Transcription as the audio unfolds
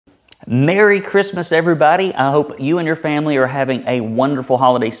Merry Christmas, everybody. I hope you and your family are having a wonderful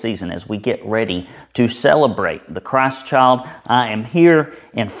holiday season as we get ready to celebrate the Christ child. I am here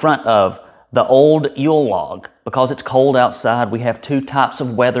in front of the old Yule log because it's cold outside. We have two types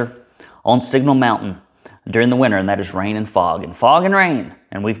of weather on Signal Mountain during the winter, and that is rain and fog and rain.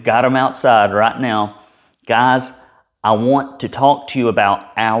 And we've got them outside right now. Guys, I want to talk to you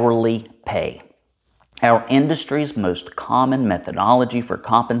about hourly pay. Our industry's most common methodology for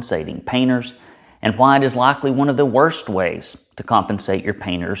compensating painters, and why it is likely one of the worst ways to compensate your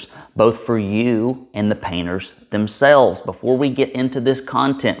painters, both for you and the painters themselves. Before we get into this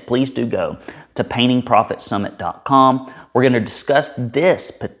content, please do go to paintingprofitsummit.com. We're going to discuss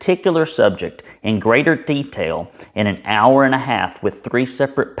this particular subject in greater detail in an hour and a half with 3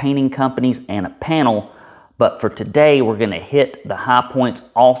 separate painting companies and a panel. But for today, we're going to hit the high points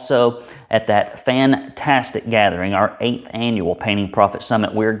also at that fantastic gathering, our 8th annual Painting Profit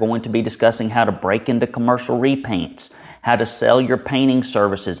Summit. We're going to be discussing how to break into commercial repaints, how to sell your painting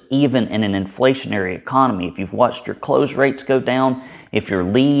services even in an inflationary economy. If you've watched your close rates go down, if your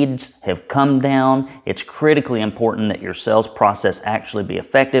leads have come down, it's critically important that your sales process actually be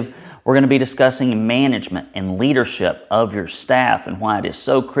effective. We're going to be discussing management and leadership of your staff and why it is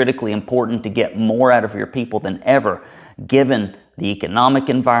so critically important to get more out of your people than ever, given the economic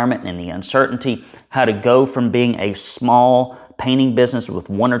environment and the uncertainty, how to go from being a small painting business with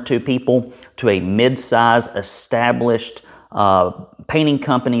 1 or 2 people to a mid-size established painting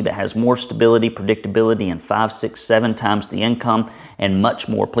company that has more stability, predictability, and 5, 6, 7 times the income, and much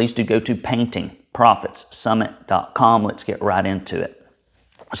more. Please do go to paintingprofitsummit.com. Let's get right into it.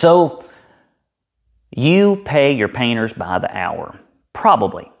 So, you pay your painters by the hour,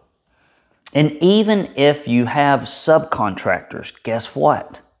 probably. And even if you have subcontractors, guess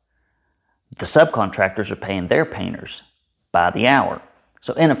what? The subcontractors are paying their painters by the hour.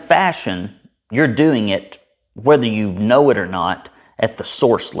 So in a fashion, you're doing it, whether you know it or not, at the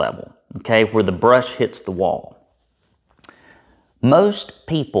source level, okay, where the brush hits the wall. Most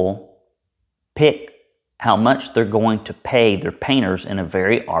people pick how much they're going to pay their painters in a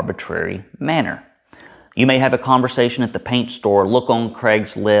very arbitrary manner. You may have a conversation at the paint store, look on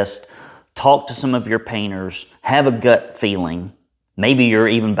Craigslist, talk to some of your painters, have a gut feeling. Maybe you're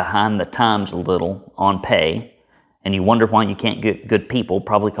even behind the times a little on pay, and you wonder why you can't get good people,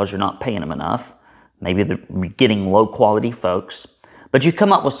 probably because you're not paying them enough. Maybe they're getting low quality folks. But you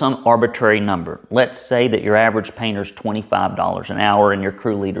come up with some arbitrary number. Let's say that your average painter's $25 an hour and your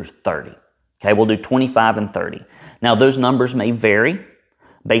crew leader's $30. Okay, we'll do 25 and 30. Now, those numbers may vary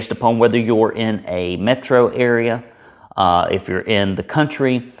based upon whether you're in a metro area, if you're in the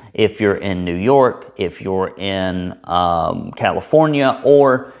country, if you're in New York, if you're in California,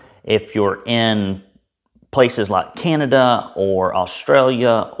 or if you're in places like Canada or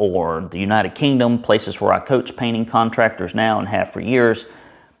Australia or the United Kingdom, places where I coach painting contractors now and have for years.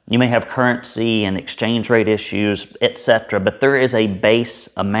 You may have currency and exchange rate issues, etc., but there is a base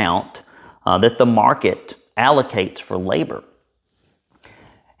amount that the market allocates for labor.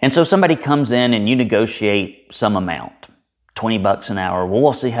 And so somebody comes in and you negotiate some amount, $20 an hour. Well,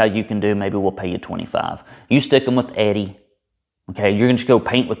 we'll see how you can do. Maybe we'll pay you 25. You stick them with Eddie. Okay, you're going to go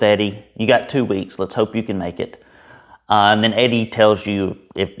paint with Eddie. You got 2 weeks. Let's hope you can make it. And then Eddie tells you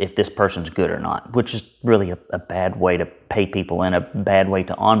if this person's good or not, which is really a bad way to pay people and a bad way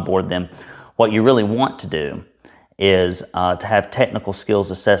to onboard them. What you really want to do is to have technical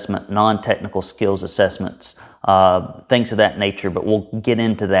skills assessment, non-technical skills assessments, things of that nature, but we'll get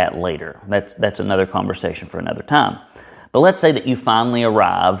into that later. That's another conversation for another time. But let's say that you finally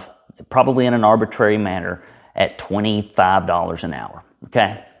arrive, probably in an arbitrary manner, at $25 an hour,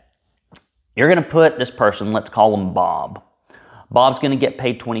 okay? You're going to put this person, let's call him Bob. Bob's going to get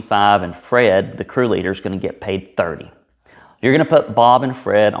paid 25, and Fred, the crew leader, is going to get paid 30. You're going to put Bob and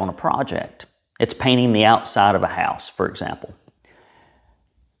Fred on a project. It's painting the outside of a house, for example.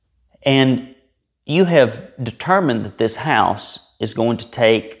 And you have determined that this house is going to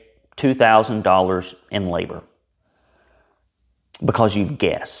take $2,000 in labor because you've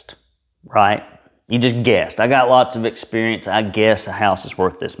guessed, right? You just guessed. I got lots of experience. I guess a house is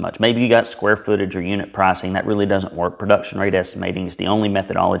worth this much. Maybe you got square footage or unit pricing. That really doesn't work. Production rate estimating is the only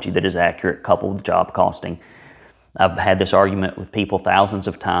methodology that is accurate, coupled with job costing. I've had this argument with people thousands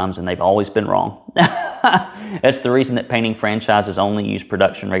of times, and they've always been wrong. That's the reason that painting franchises only use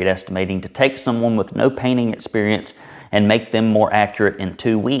production rate estimating, to take someone with no painting experience and make them more accurate in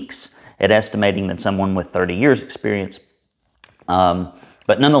 2 weeks at estimating than someone with 30 years experience.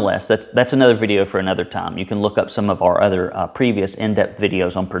 But nonetheless, that's another video for another time. You can look up some of our other previous in-depth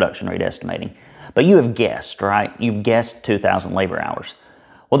videos on production rate estimating. But you have guessed, right? You've guessed 2,000 labor hours.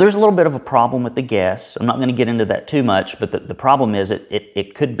 Well, there's a little bit of a problem with the guess. I'm not going to get into that too much, but the problem is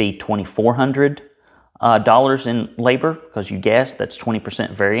it could be $2,400 in labor because you guessed. That's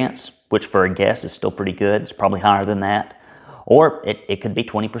 20% variance, which for a guess is still pretty good. It's probably higher than that. Or it could be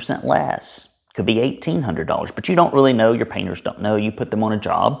 20% less. It could be $1,800, but you don't really know. Your painters don't know. You put them on a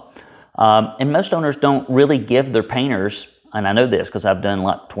job. And most owners don't really give their painters, and I know this because I've done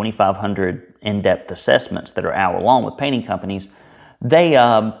like 2,500 in-depth assessments that are hour-long with painting companies. They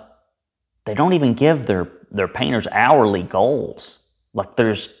don't even give their painters hourly goals. Like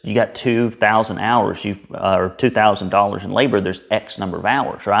you got 2,000 hours, or $2,000 in labor. There's X number of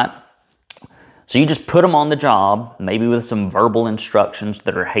hours, right? So you just put them on the job, maybe with some verbal instructions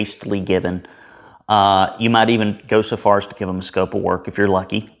that are hastily given. You might even go so far as to give them a scope of work if you're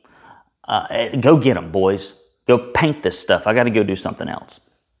lucky. Go get them, boys. Go paint this stuff. I got to go do something else.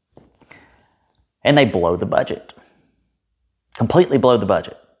 And they blow the budget. Completely blow the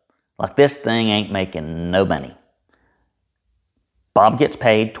budget. Like this thing ain't making no money. Bob gets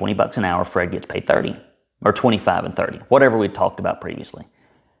paid $20 an hour. Fred gets paid 30 or 25 and 30, whatever we talked about previously.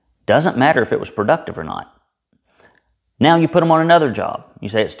 Doesn't matter if it was productive or not. Now you put them on another job. You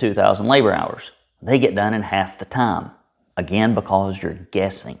say it's 2,000 labor hours. They get done in half the time. Again, because you're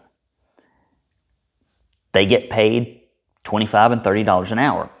guessing. They get paid $25 and $30 an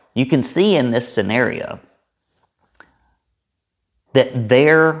hour. You can see in this scenario that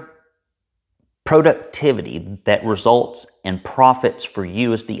their productivity that results in profits for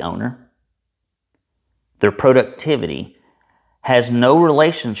you as the owner, their productivity has no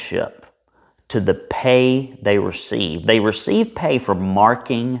relationship to the pay they receive. They receive pay for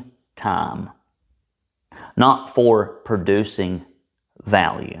marking time, not for producing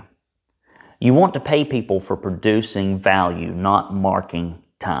value. You want to pay people for producing value, not marking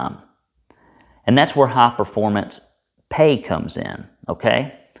time. And that's where high performance pay comes in,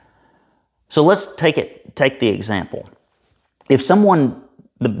 okay? So let's take the example. If someone,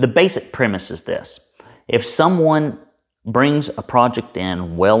 the basic premise is this. If someone brings a project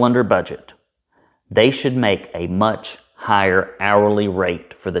in well under budget, they should make a much higher hourly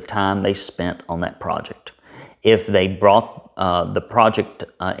rate for the time they spent on that project. If they brought the project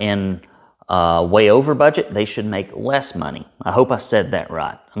in way over budget, they should make less money. I hope I said that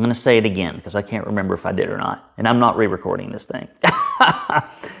right. I'm going to say it again because I can't remember if I did or not. And I'm not re-recording this thing.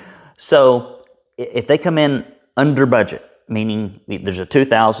 So if they come in under budget, meaning there's a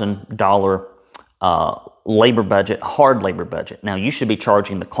 $2,000 labor budget, hard labor budget. Now you should be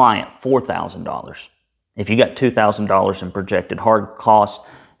charging the client $4,000. If you got $2,000 in projected hard costs,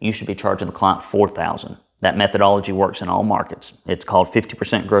 you should be charging the client $4,000. That methodology works in all markets. It's called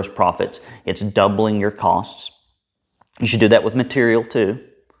 50% gross profits. It's doubling your costs. You should do that with material too.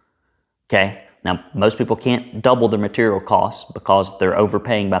 Okay. Now, most people can't double their material costs because they're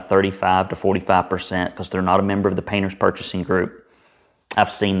overpaying by 35 to 45% because they're not a member of the Painters Purchasing Group.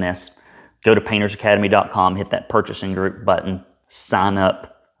 I've seen this. Go to paintersacademy.com, hit that purchasing group button, sign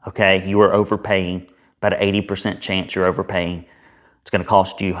up. Okay. You are overpaying. About an 80% chance you're overpaying. It's going to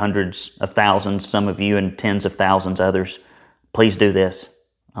cost you hundreds of thousands, some of you, and tens of thousands others. Please do this.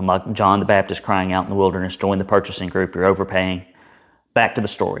 I'm like John the Baptist crying out in the wilderness. Join the purchasing group. You're overpaying. Back to the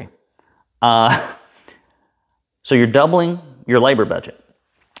story. So you're doubling your labor budget.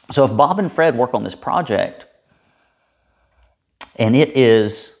 So if Bob and Fred work on this project and it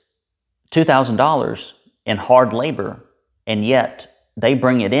is $2,000 in hard labor, and yet they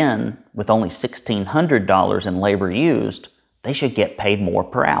bring it in with only $1,600 in labor used, they should get paid more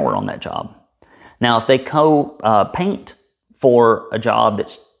per hour on that job. Now, if they paint for a job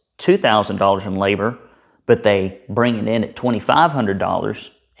that's $2,000 in labor, but they bring it in at $2,500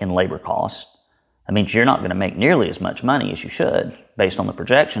 in labor costs, that means you're not going to make nearly as much money as you should. Based on the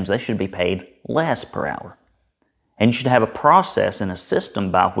projections, they should be paid less per hour. And you should have a process and a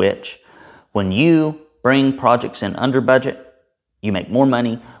system by which when you bring projects in under budget, you make more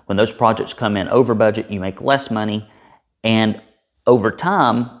money. When those projects come in over budget, you make less money. And over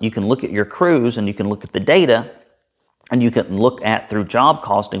time, you can look at your crews and you can look at the data and you can look at through job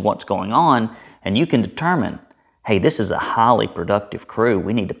costing what's going on, and you can determine, hey, this is a highly productive crew.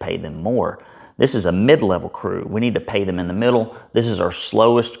 We need to pay them more. This is a mid-level crew. We need to pay them in the middle. This is our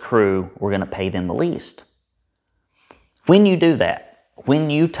slowest crew. We're going to pay them the least. When you do that,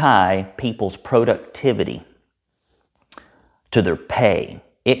 when you tie people's productivity to their pay,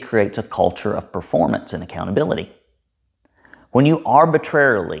 it creates a culture of performance and accountability. When you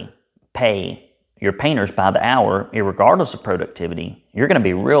arbitrarily pay your painters by the hour, irregardless of productivity, you're going to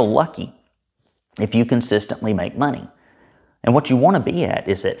be real lucky if you consistently make money. And what you want to be at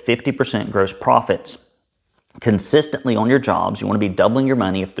is at 50% gross profits consistently on your jobs. You want to be doubling your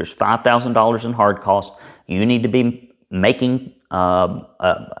money. If there's $5,000 in hard costs, you need to be making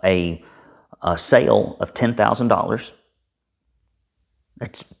a sale of $10,000.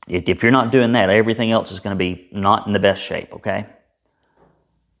 If you're not doing that, everything else is going to be not in the best shape, okay?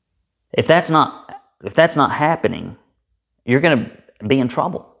 If that's not happening, you're going to be in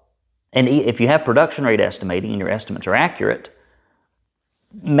trouble. And if you have production rate estimating and your estimates are accurate,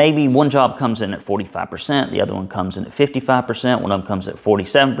 maybe one job comes in at 45%, the other one comes in at 55%, one of them comes at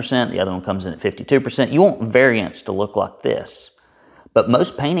 47%, the other one comes in at 52%. You want variance to look like this. But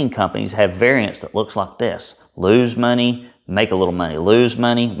most painting companies have variance that looks like this. Lose money, make a little money. Lose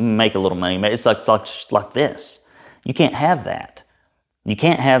money, make a little money. It's like this. You can't have that. You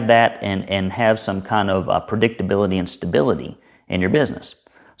can't have that and have some kind of predictability and stability in your business.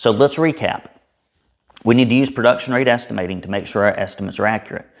 So let's recap. We need to use production rate estimating to make sure our estimates are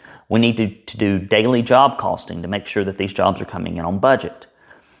accurate. We need to do daily job costing to make sure that these jobs are coming in on budget.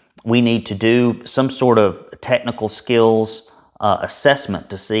 We need to do some sort of technical skills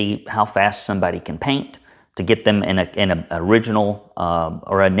assessment to see how fast somebody can paint, to get them in an original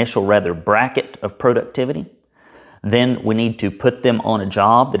or initial bracket of productivity. Then we need to put them on a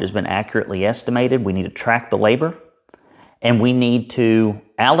job that has been accurately estimated. We need to track the labor. And we need to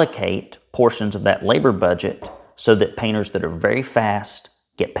allocate portions of that labor budget so that painters that are very fast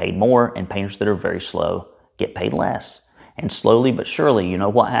get paid more and painters that are very slow get paid less. And slowly but surely, you know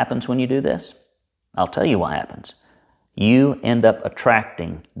what happens when you do this? I'll tell you what happens. You end up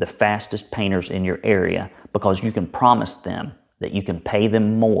attracting the fastest painters in your area because you can promise them that you can pay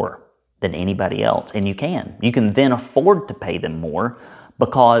them more than anybody else. And you can. You can then afford to pay them more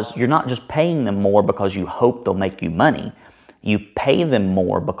because you're not just paying them more because you hope they'll make you money. You pay them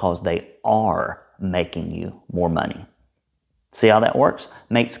more because they are making you more money. See how that works?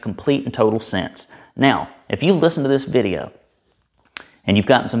 Makes complete and total sense. Now, if you've listened to this video and you've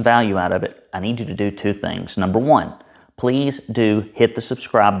gotten some value out of it, I need you to do two things. Number one, please do hit the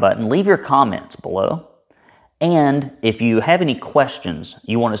subscribe button. Leave your comments below. And if you have any questions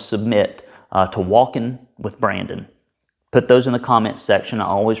you want to submit to Walking with Brandon, put those in the comments section. I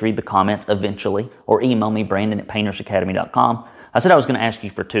always read the comments eventually, or email me, brandon@paintersacademy.com. I said I was going to ask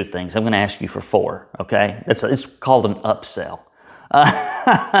you for two things. I'm going to ask you for four, okay? It's called an upsell.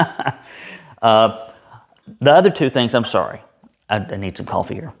 The other two things, I'm sorry. I need some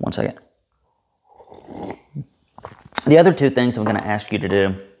coffee here. One second. The other two things I'm going to ask you to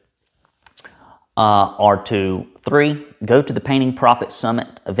do are three, go to the Painting Profit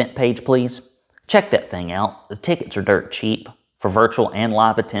Summit event page, please. Check that thing out. The tickets are dirt cheap for virtual and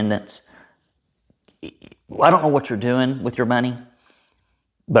live attendance. I don't know what you're doing with your money,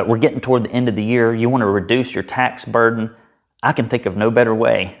 but we're getting toward the end of the year. You want to reduce your tax burden. I can think of no better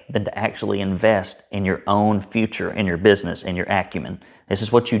way than to actually invest in your own future, in your business, in your acumen. This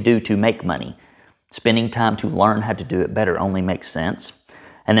is what you do to make money. Spending time to learn how to do it better only makes sense.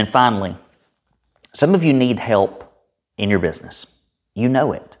 And then finally, some of you need help in your business. You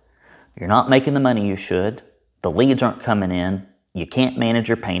know it. You're not making the money you should. The leads aren't coming in. You can't manage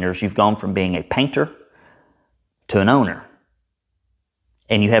your painters. You've gone from being a painter to an owner.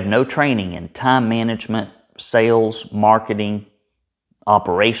 And you have no training in time management, sales, marketing,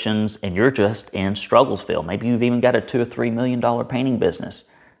 operations, and you're just in Strugglesville. Maybe you've even got a $2 or $3 million painting business,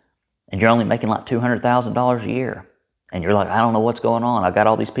 and you're only making like $200,000 a year. And you're like, I don't know what's going on. I got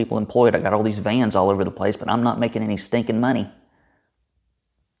all these people employed. I got all these vans all over the place, but I'm not making any stinking money.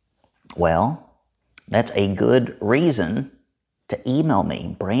 Well, that's a good reason to email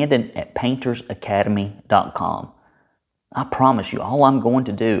me, brandon@paintersacademy.com. I promise you, all I'm going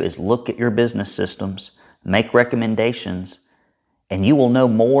to do is look at your business systems, make recommendations, and you will know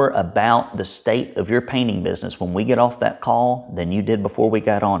more about the state of your painting business when we get off that call than you did before we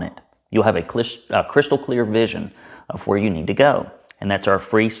got on it. You'll have a crystal clear vision of where you need to go. And that's our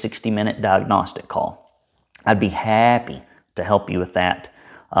free 60-minute diagnostic call. I'd be happy to help you with that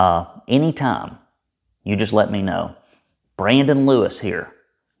anytime. You just let me know. Brandon Lewis here.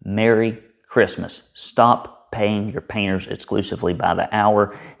 Merry Christmas. Stop paying your painters exclusively by the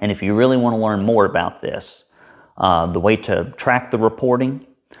hour. And if you really want to learn more about this, the way to track the reporting,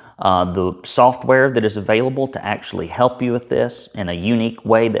 the software that is available to actually help you with this in a unique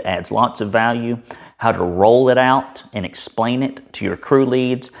way that adds lots of value, how to roll it out and explain it to your crew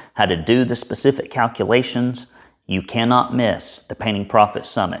leads, how to do the specific calculations. You cannot miss the Painting Profit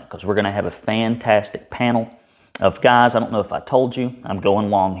Summit because we're going to have a fantastic panel of guys. I don't know if I told you. I'm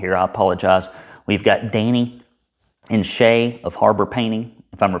going long here. I apologize. We've got Danny and Shay of Harbor Painting.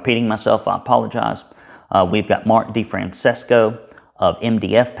 If I'm repeating myself, I apologize. We've got Mark DeFrancesco of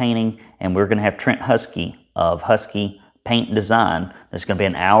MDF Painting, and we're going to have Trent Husky of Husky paint design. It's going to be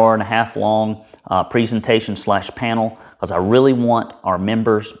an hour and a half long presentation / panel, because I really want our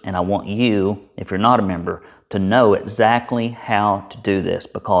members, and I want you, if you're not a member, to know exactly how to do this,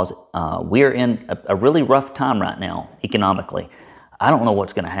 because we're in a really rough time right now economically. I don't know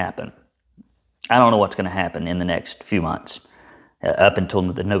what's going to happen. I don't know what's going to happen in the next few months up until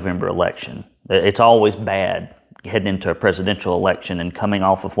the November election. It's always bad heading into a presidential election and coming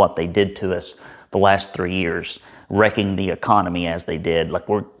off of what they did to us the last 3 years, wrecking the economy as they did. Like,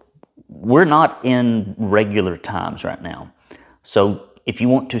 we're not in regular times right now. So if you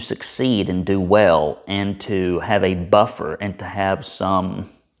want to succeed and do well and to have a buffer and to have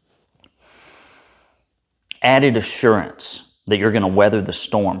some added assurance that you're going to weather the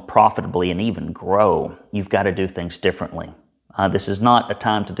storm profitably and even grow, you've got to do things differently. This is not a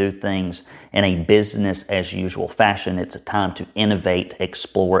time to do things in a business as usual fashion. It's a time to innovate,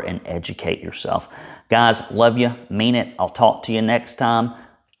 explore, and educate yourself. Guys, love you, mean it. I'll talk to you next time.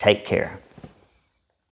 Take care.